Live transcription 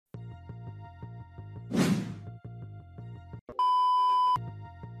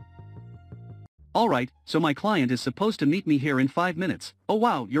Alright, so my client is supposed to meet me here in 5 minutes. Oh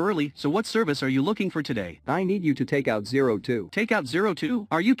wow, you're early, so what service are you looking for today? I need you to take out 02. Take out 02?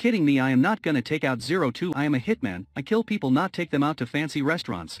 Are you kidding me? I am not gonna take out 02. I am a hitman. I kill people, not take them out to fancy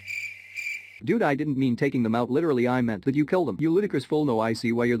restaurants. Dude, I didn't mean taking them out, literally I meant that you kill them. You ludicrous fool. No, I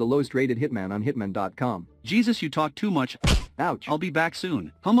see why you're the lowest rated hitman on hitman.com. Jesus, you talk too much. Ouch. I'll be back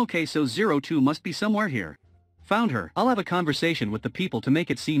soon. Okay, so 02 must be somewhere here. Found her. I'll have a conversation with the people to make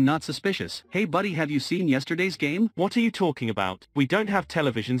it seem not suspicious. Hey buddy, have you seen yesterday's game? What are you talking about? We don't have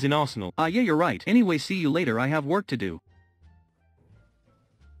televisions in Arsenal. Yeah, you're right. Anyway, see you later. I have work to do.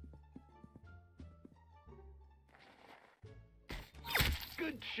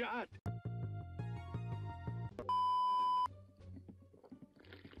 Good shot.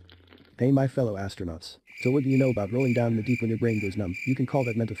 Hey my fellow astronauts. So what do you know about rolling down in the deep when your brain goes numb? You can call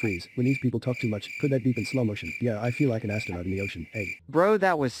that mental freeze. When these people talk too much, put that beep in slow motion. Yeah, I feel like an astronaut in the ocean. Hey. Bro,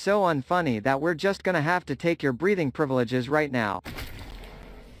 that was so unfunny that we're just gonna have to take your breathing privileges right now.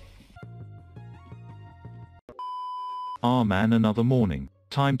 Ah man, another morning.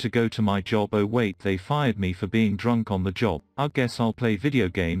 Time to go to my job. Oh wait, they fired me for being drunk on the job. I guess I'll play video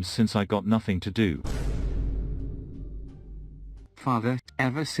games since I got nothing to do. Father,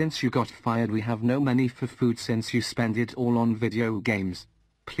 ever since you got fired we have no money for food since you spend it all on video games.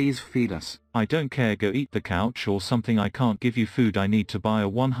 Please feed us. I don't care, go eat the couch or something. I can't give you food. I need to buy a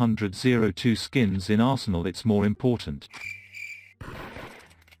 102 skins in Arsenal. It's more important.